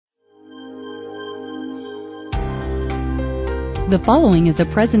The following is a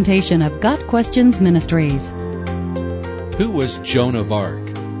presentation of Got Questions Ministries. Who was Joan of Arc?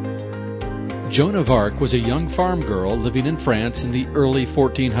 Joan of Arc was a young farm girl living in France in the early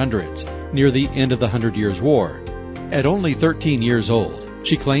 1400s, near the end of the 100 Years' War. At only 13 years old,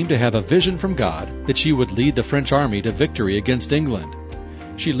 she claimed to have a vision from God that she would lead the French army to victory against England.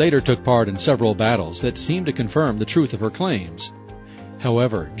 She later took part in several battles that seemed to confirm the truth of her claims.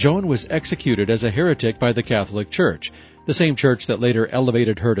 However, Joan was executed as a heretic by the Catholic Church, the same church that later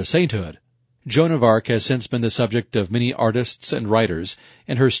elevated her to sainthood. Joan of Arc has since been the subject of many artists and writers,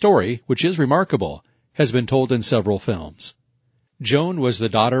 and her story, which is remarkable, has been told in several films. Joan was the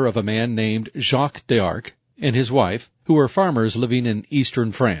daughter of a man named Jacques d'Arc and his wife, who were farmers living in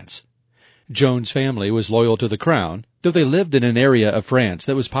eastern France. Joan's family was loyal to the crown, though they lived in an area of France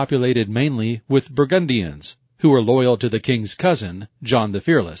that was populated mainly with Burgundians, who were loyal to the king's cousin, John the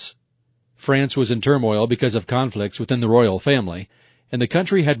Fearless. France was in turmoil because of conflicts within the royal family, and the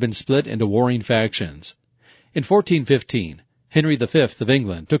country had been split into warring factions. In 1415, Henry V of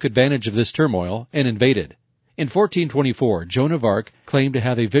England took advantage of this turmoil and invaded. In 1424, Joan of Arc claimed to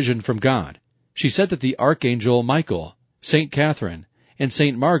have a vision from God. She said that the Archangel Michael, Saint Catherine, and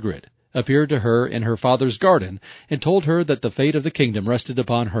Saint Margaret appeared to her in her father's garden and told her that the fate of the kingdom rested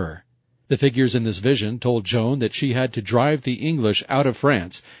upon her. The figures in this vision told Joan that she had to drive the English out of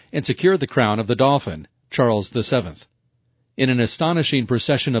France and secure the crown of the Dauphin, Charles VII. In an astonishing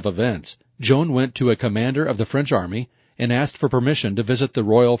procession of events, Joan went to a commander of the French army and asked for permission to visit the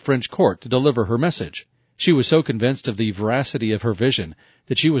royal French court to deliver her message. She was so convinced of the veracity of her vision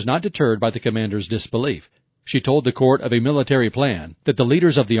that she was not deterred by the commander's disbelief. She told the court of a military plan that the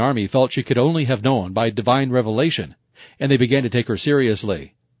leaders of the army felt she could only have known by divine revelation, and they began to take her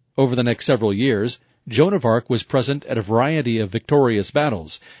seriously. Over the next several years, Joan of Arc was present at a variety of victorious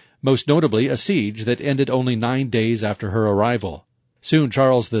battles, most notably a siege that ended only 9 days after her arrival. Soon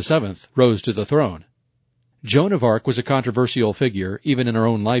Charles VII rose to the throne. Joan of Arc was a controversial figure even in her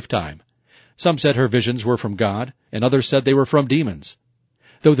own lifetime. Some said her visions were from God, and others said they were from demons.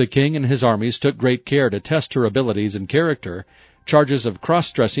 Though the king and his armies took great care to test her abilities and character, charges of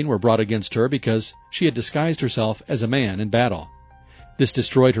cross-dressing were brought against her because she had disguised herself as a man in battle. This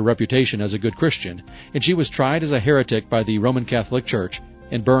destroyed her reputation as a good Christian, and she was tried as a heretic by the Roman Catholic Church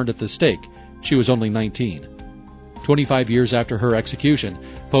and burned at the stake. She was only 19. 25 years after her execution,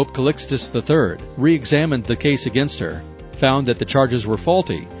 Pope Calixtus III re-examined the case against her, found that the charges were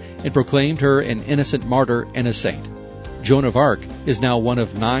faulty, and proclaimed her an innocent martyr and a saint. Joan of Arc is now one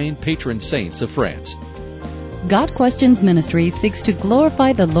of 9 patron saints of France. Got Questions Ministries seeks to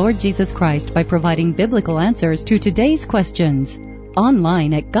glorify the Lord Jesus Christ by providing biblical answers to today's questions.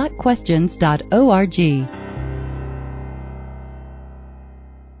 Online at gotquestions.org.